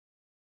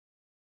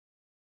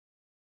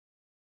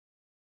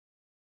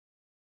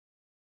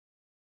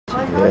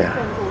Yeah.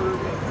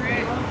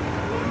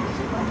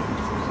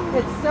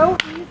 It's so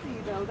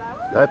easy though.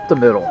 That's the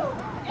middle.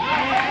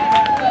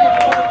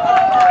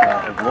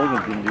 If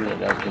Logan didn't do that,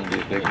 that was going to be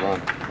a big run.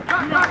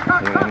 You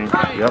know what I mean?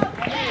 Yep.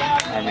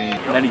 I mean,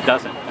 and then he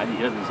doesn't. And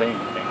he doesn't say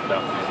anything. So,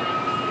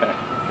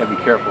 gotta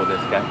be careful with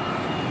this guy.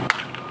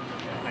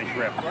 Nice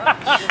rip.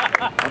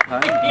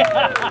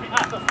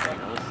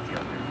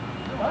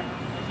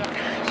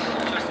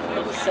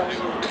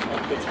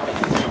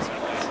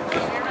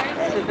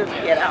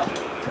 Get out.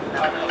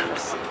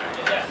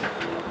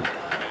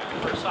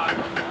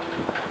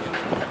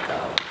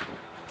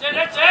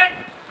 That's it.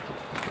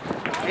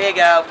 There you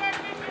go.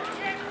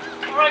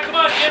 All right, come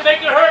on, Jim.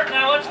 Make it hurt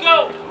now. Let's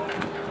go.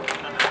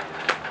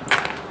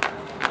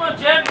 Come on,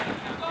 Jim.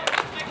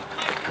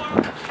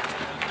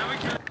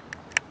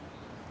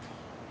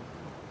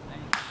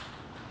 Come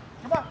on.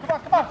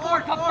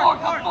 Forward.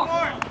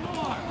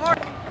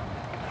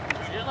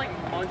 You're like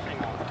munching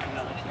on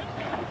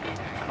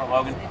Come on,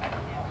 Logan.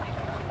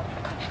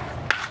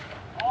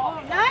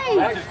 Nice.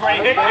 That's a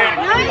great hit, kid.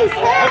 Nice hit.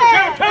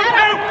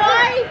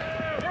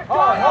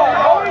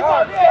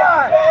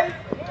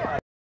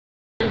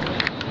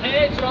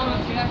 Hey, John.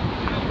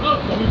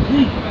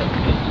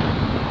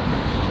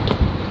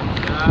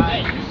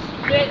 Nice.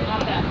 Spit on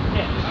that.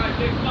 Yeah. All right,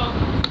 big thumb.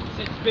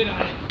 Sit, spit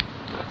on it.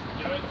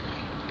 Do it.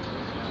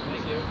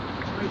 Thank you.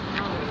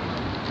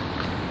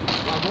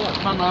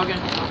 Come on, Logan.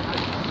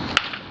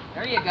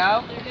 There you go.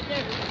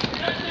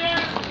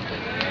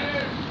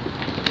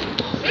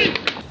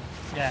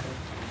 Yeah.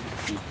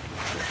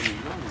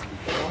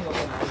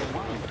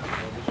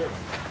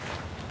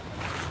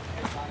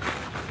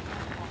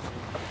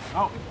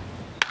 Oh.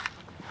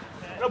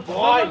 Good boy.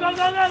 Go,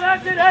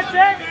 that's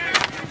it.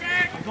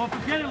 Don't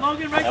forget it,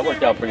 Logan, right there. That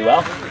worked out pretty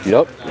well.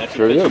 Yep. That's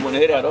Sure you did. want to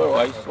hit that,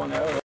 otherwise you just want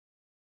to.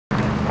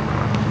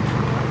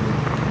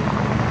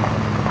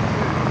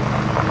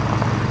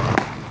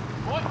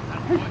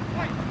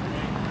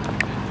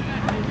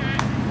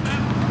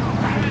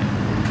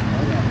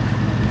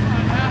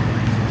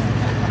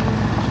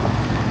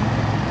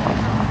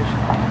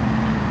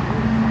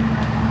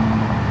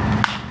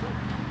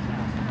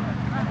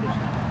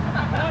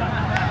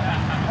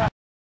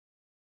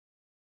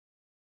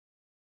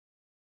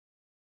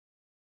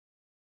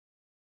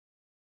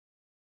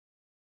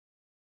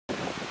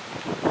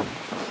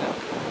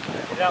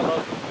 Get out,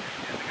 Logan.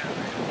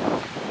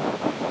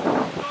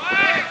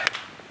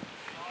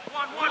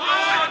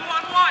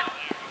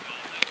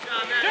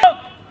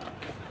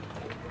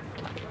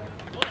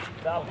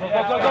 Go. Come on.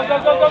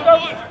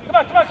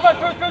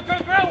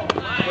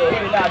 Through. Do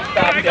not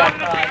stop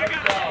that.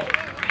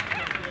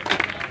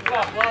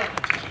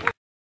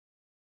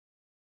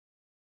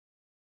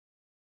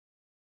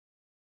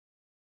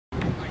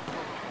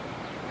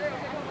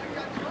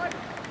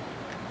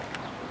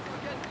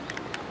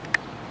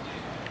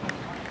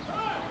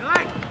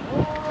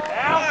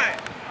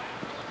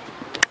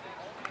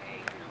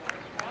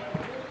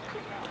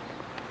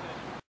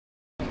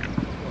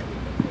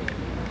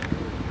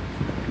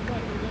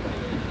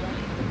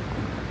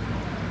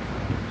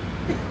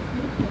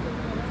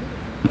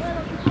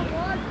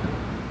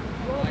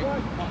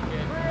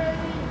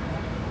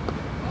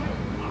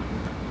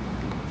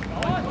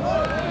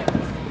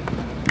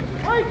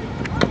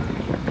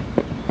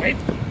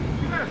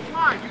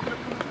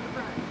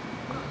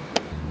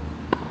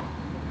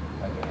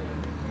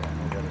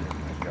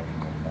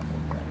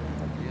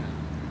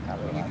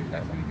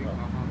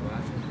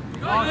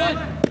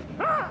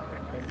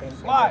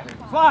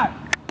 Slide.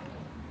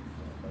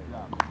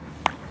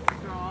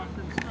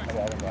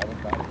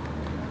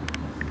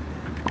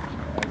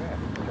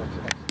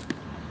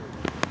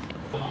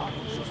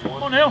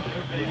 Come on, Neil. Come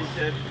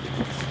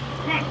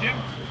on, Jim.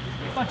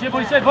 What do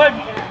you say, bud?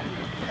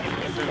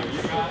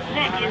 Come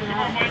on, Jim. Come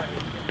on, Mike.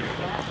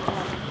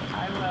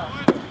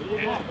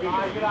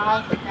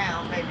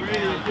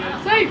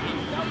 Safe.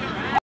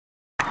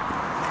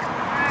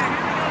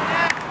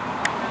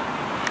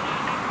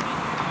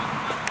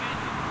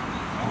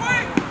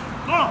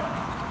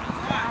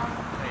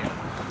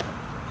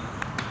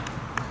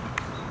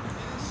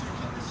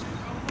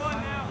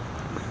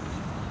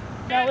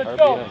 Now let's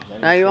go.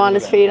 Are you on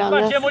his feet on Come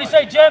on, this? Jim. What do you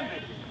say, Jim?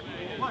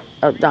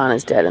 Oh,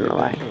 Donna's dead in the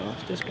way.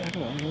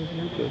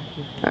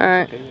 All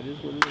right.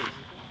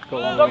 Go.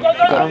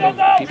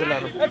 Keep it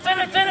level. That's it.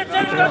 It's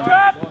gonna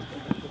drop.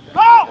 Go!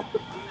 All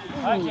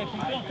right, Jim.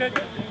 Keep going,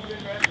 kid.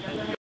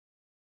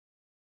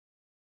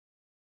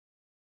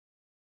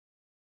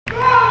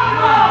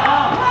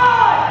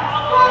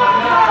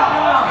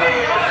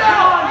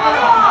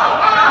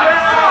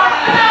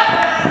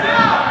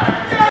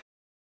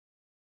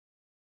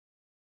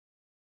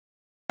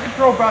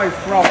 Throw by his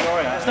throat.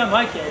 That's not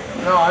my kid.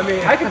 No, I mean,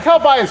 I can tell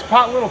by his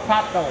little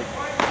pot belly.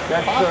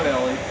 That's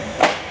belly.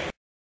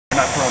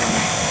 Not throwing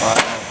him.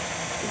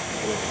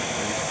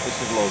 This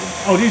is Logan.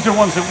 Oh, these are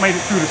ones that made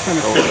it through the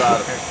center. Yeah,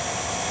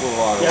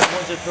 Yeah, the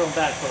ones that throw them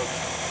back, folks.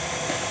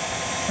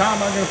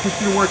 Tom, I'm going to put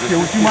you to work here.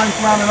 Would you mind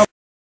rounding up?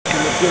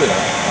 Good.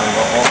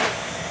 Oh,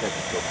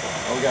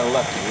 we got a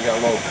lefty. We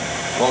got Logan.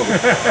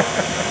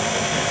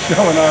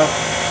 Showing up.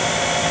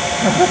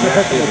 He's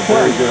a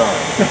very good arm.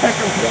 What the heck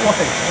of a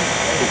play?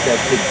 Hit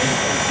that kid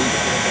deep,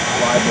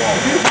 fly ball.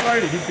 He's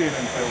right, he did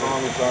it.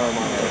 Strongest arm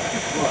on the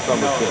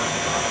summer kid.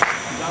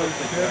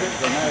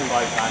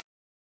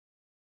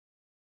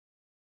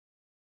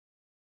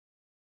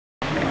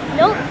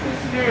 Nope.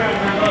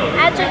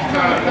 That's a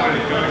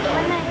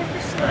when I hit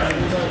the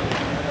series.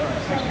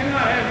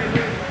 I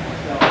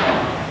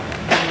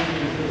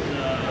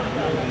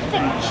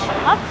think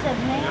Chuck's in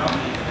there.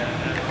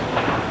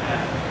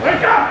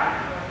 Wake up!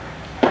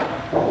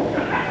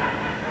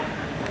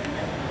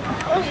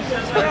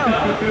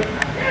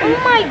 Oh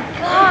my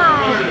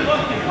god!